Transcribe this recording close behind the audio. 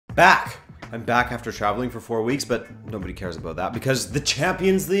Back! I'm back after traveling for 4 weeks, but nobody cares about that because the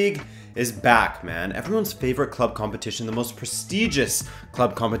Champions League is back, man. Everyone's favorite club competition, the most prestigious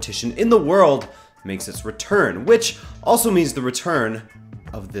club competition in the world, makes its return, which also means the return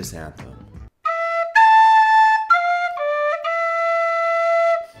of this anthem.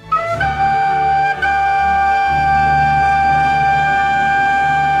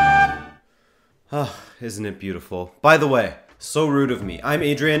 Oh, isn't it beautiful? By the way, so rude of me. I'm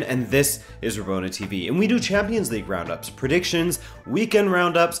Adrian and this is Rabona TV, and we do Champions League roundups, predictions, weekend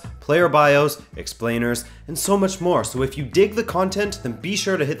roundups, player bios, explainers, and so much more. So if you dig the content, then be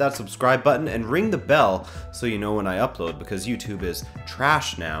sure to hit that subscribe button and ring the bell so you know when I upload, because YouTube is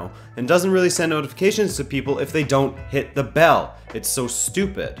trash now and doesn't really send notifications to people if they don't hit the bell. It's so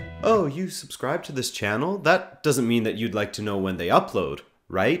stupid. Oh, you subscribe to this channel? That doesn't mean that you'd like to know when they upload,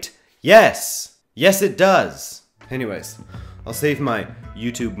 right? Yes! Yes, it does! Anyways, I'll save my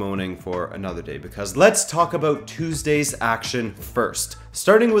YouTube moaning for another day because let's talk about Tuesday's action first.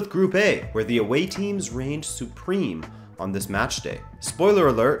 Starting with Group A, where the away teams reigned supreme on this match day. Spoiler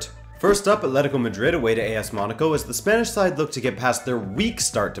alert, first up, Atletico Madrid away to AS Monaco as the Spanish side looked to get past their weak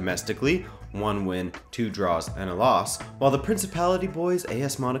start domestically, 1 win, 2 draws, and a loss, while the Principality boys,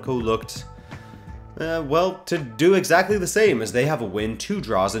 AS Monaco, looked well, to do exactly the same as they have a win, 2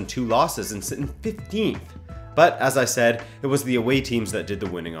 draws, and 2 losses and sit in 15th. But as I said, it was the away teams that did the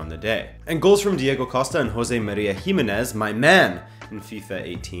winning on the day. And goals from Diego Costa and Jose Maria Jimenez, my man in FIFA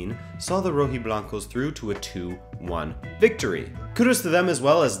 18, saw the Rojiblancos through to a 2-1 victory. Kudos to them as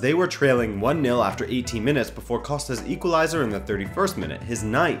well, as they were trailing 1-0 after 18 minutes before Costa's equalizer in the 31st minute, his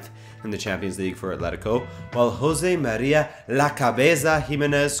 9th in the Champions League for Atletico, while Jose Maria La Cabeza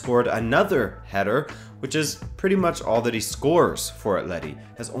Jimenez scored another header, which is pretty much all that he scores for Atleti,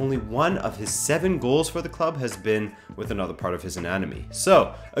 as only 1 of his 7 goals for the club has been with another part of his anatomy.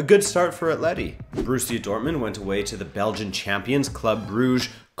 So, a good start for Atleti. Borussia Dortmund went away to the Belgian champions Club Brugge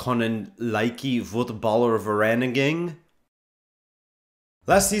Koninklijke Voetballervereniging.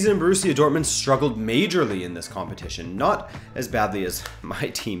 Last season, Borussia Dortmund struggled majorly in this competition, not as badly as my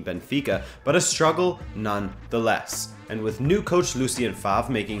team Benfica, but a struggle nonetheless. And with new coach Lucien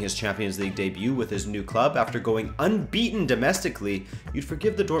Favre making his Champions League debut with his new club after going unbeaten domestically, you'd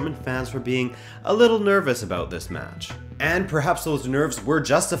forgive the Dortmund fans for being a little nervous about this match. And perhaps those nerves were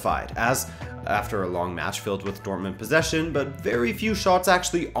justified, as after a long match filled with Dortmund possession, but very few shots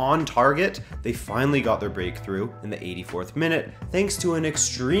actually on target, they finally got their breakthrough in the 84th minute, thanks to an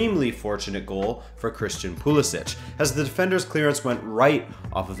extremely fortunate goal for Christian Pulisic, as the defender's clearance went right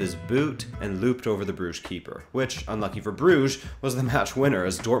off of his boot and looped over the Bruges keeper, which, unlucky for Bruges, was the match winner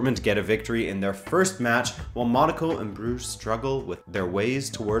as Dortmund get a victory in their first match, while Monaco and Bruges struggle with their ways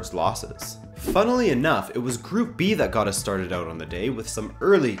towards losses. Funnily enough, it was Group B that got us started out on the day with some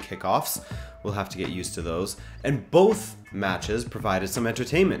early kickoffs. We'll have to get used to those. And both matches provided some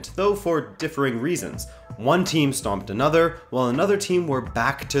entertainment, though for differing reasons. One team stomped another, while another team were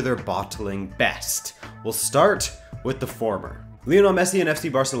back to their bottling best. We'll start with the former. Lionel Messi and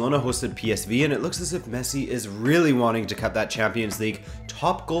FC Barcelona hosted PSV, and it looks as if Messi is really wanting to cut that Champions League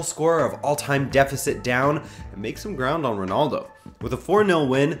top goal scorer of all-time deficit down and make some ground on Ronaldo. With a 4-0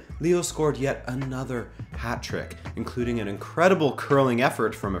 win, Leo scored yet another hat-trick, including an incredible curling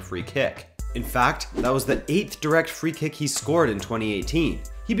effort from a free kick. In fact, that was the 8th direct free kick he scored in 2018.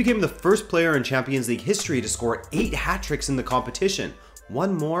 He became the first player in Champions League history to score 8 hat-tricks in the competition,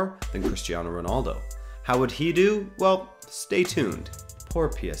 1 more than Cristiano Ronaldo. How would he do? Well, stay tuned. Poor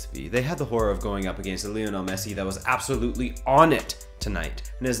PSV. They had the horror of going up against a Lionel Messi that was absolutely on it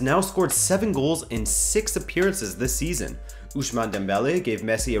tonight, and has now scored 7 goals in 6 appearances this season. Ousmane Dembele gave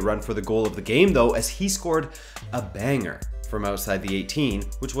Messi a run for the goal of the game though, as he scored a banger from outside the 18,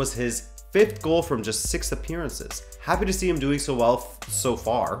 which was his 5th goal from just 6 appearances. Happy to see him doing so well so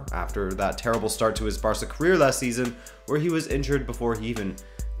far after that terrible start to his Barca career last season, where he was injured before he even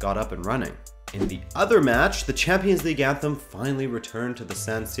got up and running. In the other match, the Champions League anthem finally returned to the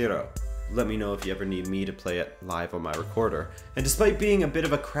San Siro. Let me know if you ever need me to play it live on my recorder. And despite being a bit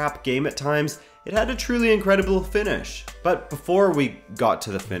of a crap game at times, it had a truly incredible finish. But before we got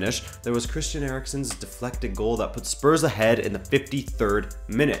to the finish, there was Christian Eriksen's deflected goal that put Spurs ahead in the 53rd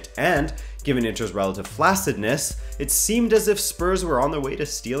minute. And given Inter's relative flaccidness, it seemed as if Spurs were on their way to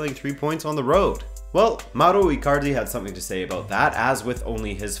stealing 3 points on the road. Well, Mauro Icardi had something to say about that, as with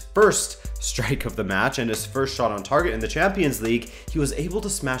only his first strike of the match and his first shot on target in the Champions League, he was able to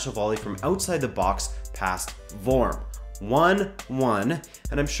smash a volley from outside the box past Vorm. 1-1,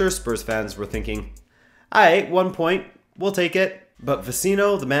 and I'm sure Spurs fans were thinking, alright, 1 point, we'll take it. But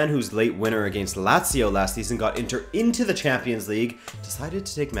Vecino, the man whose late winner against Lazio last season got Inter into the Champions League, decided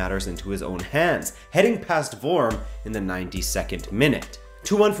to take matters into his own hands, heading past Vorm in the 92nd minute.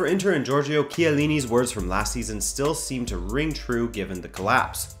 2-1 for Inter, and Giorgio Chiellini's words from last season still seem to ring true given the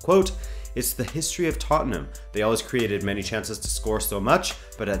collapse. Quote, "It's the history of Tottenham. They always created many chances to score so much,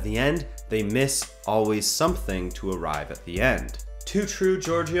 but at the end, they miss always something to arrive at the end." Too true,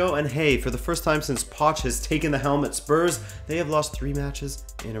 Giorgio, and hey, for the first time since Poch has taken the helm at Spurs, they have lost 3 matches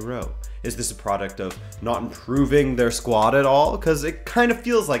in a row. Is this a product of not improving their squad at all? Because it kind of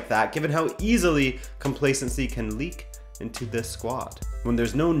feels like that, given how easily complacency can leak into this squad, when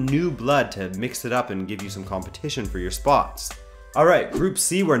there's no new blood to mix it up and give you some competition for your spots. Alright, Group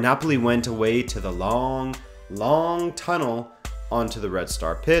C, where Napoli went away to the long tunnel onto the Red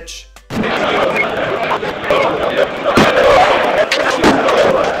Star pitch.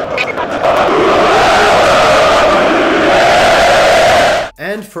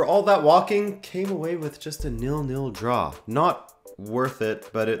 And for all that walking, came away with just a 0-0 draw. Not worth it,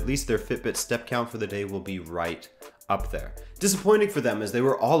 but at least their Fitbit step count for the day will be right up there. Disappointing for them as they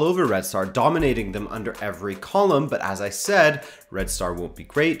were all over Red Star, dominating them under every column, but as I said, Red Star won't be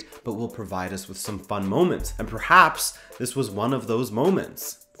great, but will provide us with some fun moments. And perhaps this was one of those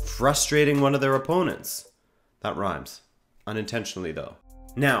moments, frustrating one of their opponents. That rhymes. Unintentionally though.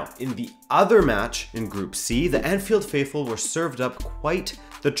 Now, in the other match in Group C, the Anfield faithful were served up quite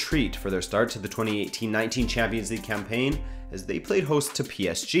the treat for their start to the 2018-19 Champions League campaign as they played host to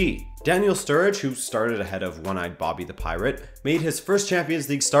PSG. Daniel Sturridge, who started ahead of one-eyed Bobby the Pirate, made his first Champions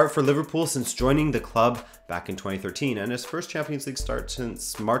League start for Liverpool since joining the club back in 2013, and his first Champions League start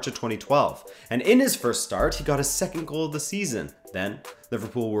since March of 2012. And in his first start, he got his second goal of the season. Then,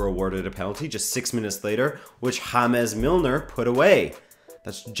 Liverpool were awarded a penalty just 6 minutes later, which James Milner put away.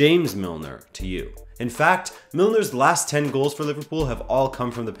 That's James Milner to you. In fact, Milner's last 10 goals for Liverpool have all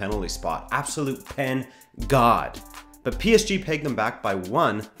come from the penalty spot. Absolute pen god. But PSG pegged them back by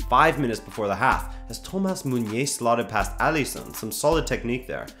 1 5 minutes before the half, as Thomas Meunier slotted past Alisson, some solid technique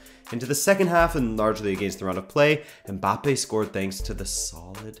there. Into the second half, and largely against the run of play, Mbappe scored thanks to the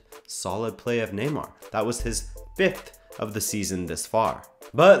solid play of Neymar. That was his 5th of the season this far.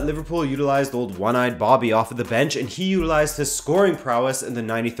 But Liverpool utilized old one-eyed Bobby off of the bench, and he utilized his scoring prowess in the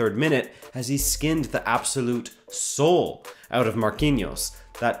 93rd minute as he skinned the absolute soul out of Marquinhos.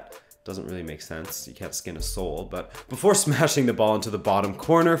 That doesn't really make sense, you can't skin a soul, but before smashing the ball into the bottom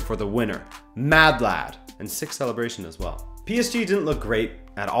corner for the winner. Mad lad, and sick celebration as well. PSG didn't look great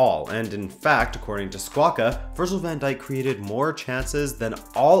at all, and in fact, according to Squawka, Virgil van Dijk created more chances than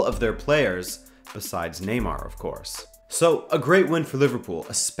all of their players, besides Neymar, of course. So, a great win for Liverpool,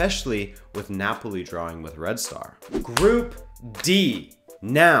 especially with Napoli drawing with Red Star. Group D.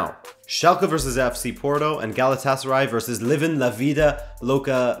 Now, Schalke versus FC Porto and Galatasaray versus Livin' La Vida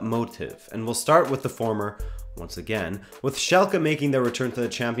Locomotive. And we'll start with the former once again, with Schalke making their return to the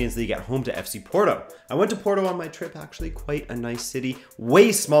Champions League at home to FC Porto. I went to Porto on my trip, actually quite a nice city,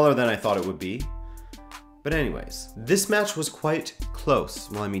 way smaller than I thought it would be. But anyways, this match was quite close.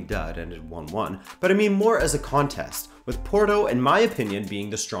 Well, I mean, duh, it ended 1-1. But I mean more as a contest, with Porto, in my opinion, being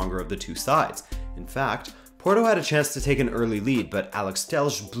the stronger of the two sides. In fact, Porto had a chance to take an early lead, but Alex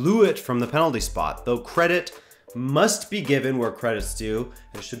Telles blew it from the penalty spot, though credit must be given where credit's due,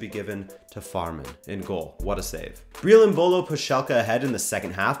 and it should be given to Farman in goal. What a save. Briel and Bolo pushed Schalke ahead in the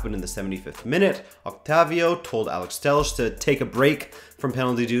second half, but in the 75th minute, Octavio told Alex Telles to take a break from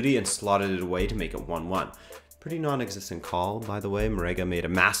penalty duty and slotted it away to make it 1-1. Pretty non-existent call, by the way. Marega made a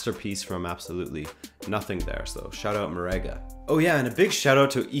masterpiece from absolutely nothing there, so shout out Marega. Oh yeah, and a big shout out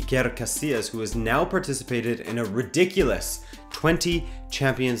to Iker Casillas, who has now participated in a ridiculous 20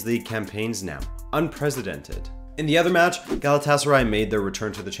 Champions League campaigns now. Unprecedented. In the other match, Galatasaray made their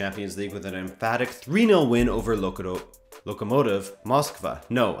return to the Champions League with an emphatic 3-0 win over Lokomotiv Moskva.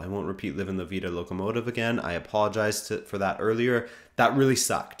 No, I won't repeat Livin' La Vida Lokomotiv again. I apologized for that earlier. That really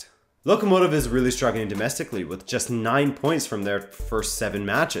sucked. Lokomotiv is really struggling domestically with just 9 points from their first 7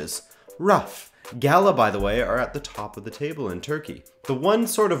 matches. Rough. Gala, by the way, are at the top of the table in Turkey. The one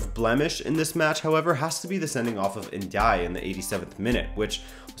sort of blemish in this match, however, has to be the sending off of Ndiaye in the 87th minute, which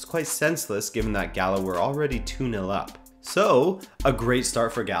was quite senseless given that Gala were already 2-0 up. So, a great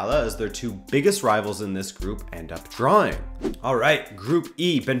start for Gala as their two biggest rivals in this group end up drawing. Alright, Group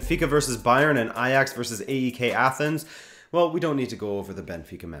E, Benfica versus Bayern and Ajax versus AEK Athens. Well, we don't need to go over the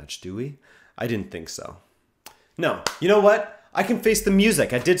Benfica match, do we? I didn't think so. No, you know what? I can face the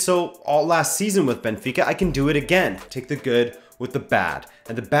music. I did so all last season with Benfica. I can do it again. Take the good with the bad.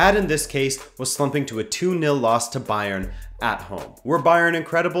 And the bad in this case was slumping to a 2-0 loss to Bayern at home. Were Bayern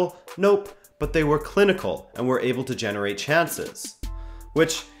incredible? Nope. but they were clinical and were able to generate chances,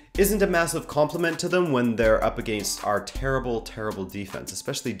 which isn't a massive compliment to them when they're up against our terrible, terrible defense,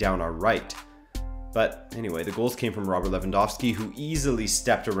 especially down our right. But anyway, the goals came from Robert Lewandowski, who easily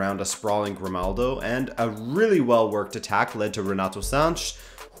stepped around a sprawling Grimaldo, and a really well-worked attack led to Renato Sanches,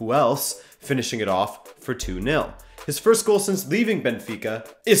 who else, finishing it off for 2-0. His first goal since leaving Benfica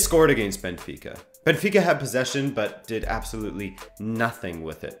is scored against Benfica. Benfica had possession, but did absolutely nothing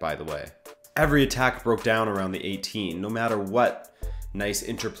with it, by the way. Every attack broke down around the 18, no matter what nice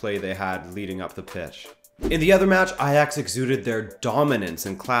interplay they had leading up the pitch. In the other match, Ajax exuded their dominance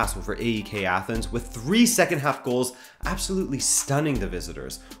and class over AEK Athens with 3 second-half goals absolutely stunning the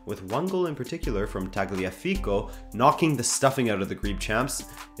visitors, with one goal in particular from Tagliafico knocking the stuffing out of the Greek champs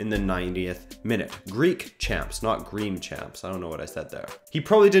in the 90th minute. Greek champs, not Green champs. I don't know what I said there. He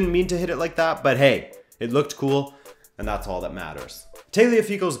probably didn't mean to hit it like that, but hey, it looked cool, and that's all that matters.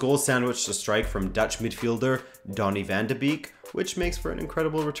 Tagliafico's goal sandwiched a strike from Dutch midfielder Donny van de Beek, which makes for an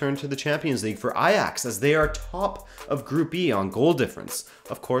incredible return to the Champions League for Ajax, as they are top of Group E on goal difference.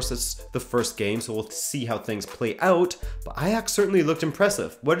 Of course, it's the first game, so we'll see how things play out, but Ajax certainly looked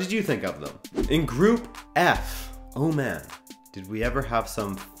impressive. What did you think of them? In Group F, oh man, did we ever have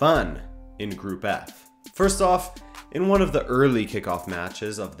some fun in Group F. First off, in one of the early kickoff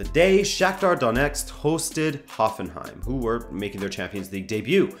matches of the day, Shakhtar Donetsk hosted Hoffenheim, who were making their Champions League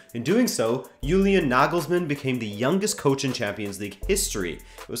debut. In doing so, Julian Nagelsmann became the youngest coach in Champions League history.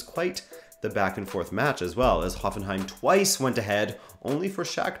 It was quite the back and forth match as well, as Hoffenheim twice went ahead, only for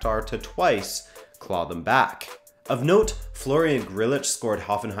Shakhtar to twice claw them back. Of note, Florian Grillitsch scored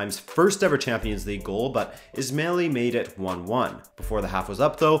Hoffenheim's first ever Champions League goal, but Ismaili made it 1-1. Before the half was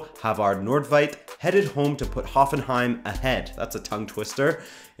up though, Havard Nordtveit headed home to put Hoffenheim ahead. That's a tongue twister.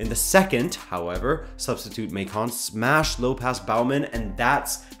 In the second, however, substitute Macon smashed low-pass Baumann, and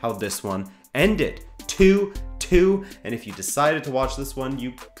that's how this one ended. 2-2, and if you decided to watch this one,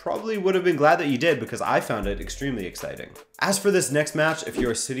 you probably would have been glad that you did, because I found it extremely exciting. As for this next match, if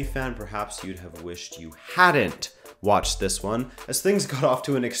you're a City fan, perhaps you'd have wished you hadn't watched this one, as things got off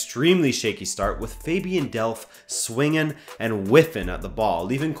to an extremely shaky start with Fabian Delph swinging and whiffing at the ball,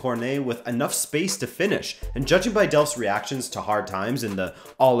 leaving Cornet with enough space to finish. And judging by Delph's reactions to hard times in the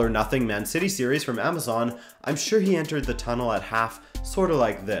All or Nothing Man City series from Amazon, I'm sure he entered the tunnel at half sort of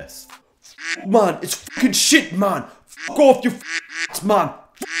like this. Man, it's fucking shit, man. Fuck off, you man.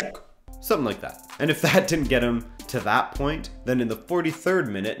 Fuck. Something like that. And if that didn't get him to that point, then in the 43rd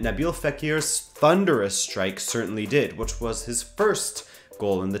minute, Nabil Fekir's thunderous strike certainly did, which was his first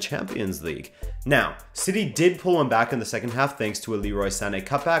goal in the Champions League. Now, City did pull him back in the second half thanks to a Leroy Sané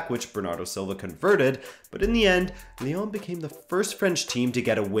cutback, which Bernardo Silva converted, but in the end, Lyon became the first French team to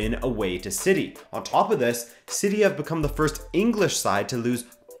get a win away to City. On top of this, City have become the first English side to lose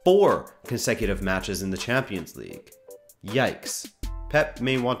 4 consecutive matches in the Champions League. Yikes. Pep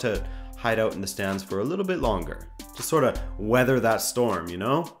may want to hide out in the stands for a little bit longer. Just sort of weather that storm, you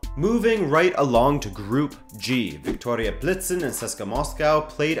know? Moving right along to Group G, Viktoria Plzeň and CSKA Moscow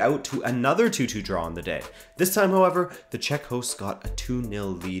played out to another 2-2 draw on the day. This time, however, the Czech hosts got a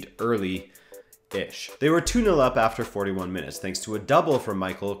 2-0 lead early-ish. They were 2-0 up after 41 minutes, thanks to a double from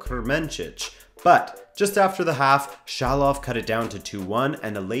Michael Krmenčić. But just after the half, Shalov cut it down to 2-1,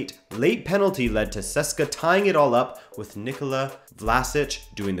 and a late penalty led to CSKA tying it all up with Nikola Vlasic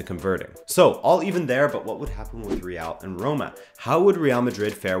doing the converting. So, all even there, but what would happen with Real and Roma? How would Real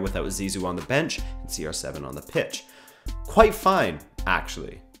Madrid fare without Zizou on the bench and CR7 on the pitch? Quite fine,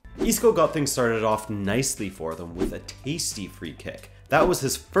 actually. Isco got things started off nicely for them with a tasty free kick. That was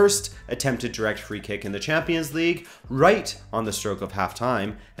his first attempted direct free kick in the Champions League, right on the stroke of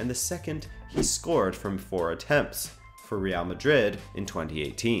halftime, and the second he scored from 4 attempts for Real Madrid in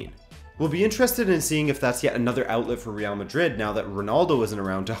 2018. We'll be interested in seeing if that's yet another outlet for Real Madrid now that Ronaldo isn't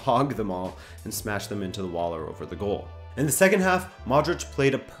around to hog them all and smash them into the wall or over the goal. In the second half, Modric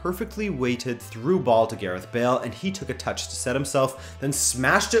played a perfectly weighted through ball to Gareth Bale, and he took a touch to set himself, then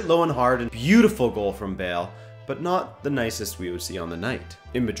smashed it low and hard, and beautiful goal from Bale, but not the nicest we would see on the night.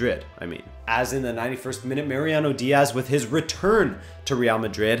 In Madrid, I mean. As in the 91st minute, Mariano Diaz, with his return to Real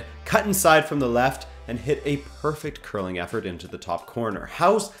Madrid, cut inside from the left and hit a perfect curling effort into the top corner.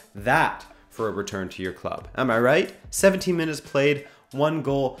 How's that for a return to your club? Am I right? 17 minutes played, 1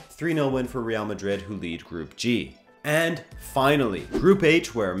 goal, 3-0 win for Real Madrid, who lead Group G. And finally, Group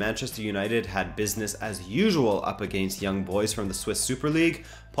H, where Manchester United had business as usual up against young boys from the Swiss Super League.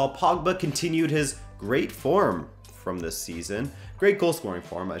 Paul Pogba continued his great form from this season. Great goal scoring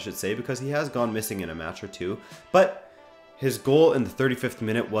form, I should say, because he has gone missing in a match or two. But his goal in the 35th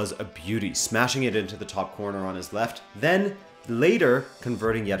minute was a beauty, smashing it into the top corner on his left. Then later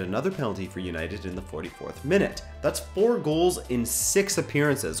converting yet another penalty for United in the 44th minute. That's 4 goals in 6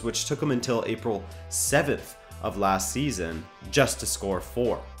 appearances, which took him until April 7th of last season just to score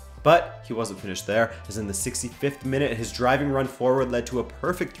 4. But he wasn't finished there, as in the 65th minute, his driving run forward led to a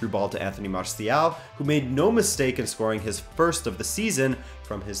perfect through ball to Anthony Martial, who made no mistake in scoring his first of the season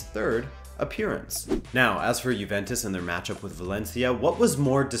from his 3rd appearance. Now, as for Juventus and their matchup with Valencia, what was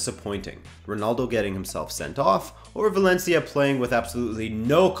more disappointing? Ronaldo getting himself sent off, or Valencia playing with absolutely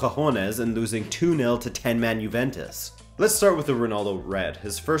no cojones and losing 2-0 to 10-man Juventus? Let's start with the Ronaldo red,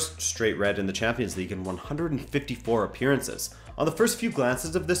 his first straight red in the Champions League in 154 appearances. On the first few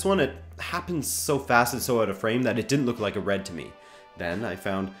glances of this one, it happened so fast and so out of frame that it didn't look like a red to me. Then I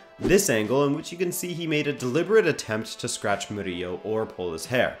found this angle in which you can see he made a deliberate attempt to scratch Murillo or pull his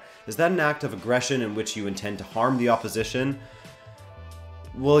hair. Is that an act of aggression in which you intend to harm the opposition?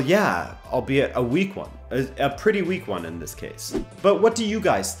 Well, yeah, albeit a weak one. A pretty weak one in this case. But what do you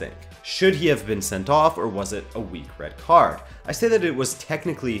guys think? Should he have been sent off, or was it a weak red card? I say that it was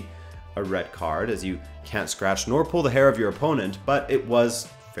technically a red card, as you can't scratch nor pull the hair of your opponent, but it was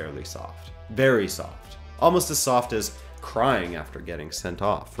fairly soft. Very soft. Almost as soft as crying after getting sent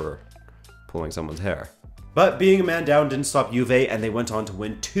off for pulling someone's hair. But being a man down didn't stop Juve, and they went on to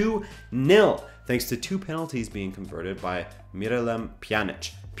win 2-0, thanks to 2 penalties being converted by Miralem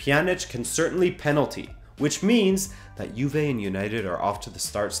Pjanic. Pjanic can certainly penalty, which means that Juve and United are off to the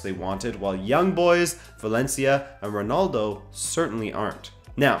starts they wanted, while young boys, Valencia and Ronaldo certainly aren't.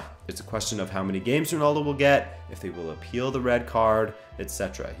 Now, it's a question of how many games Ronaldo will get, if they will appeal the red card,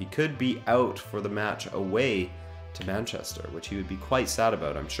 etc. He could be out for the match away to Manchester, which he would be quite sad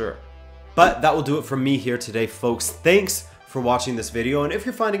about, I'm sure. But that will do it from me here today, folks. Thanks for watching this video, and if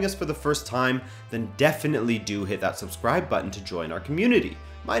you're finding us for the first time, then definitely do hit that subscribe button to join our community.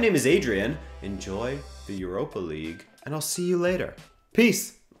 My name is Adrian. Enjoy the Europa League, and I'll see you later.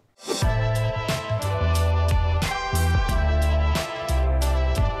 Peace!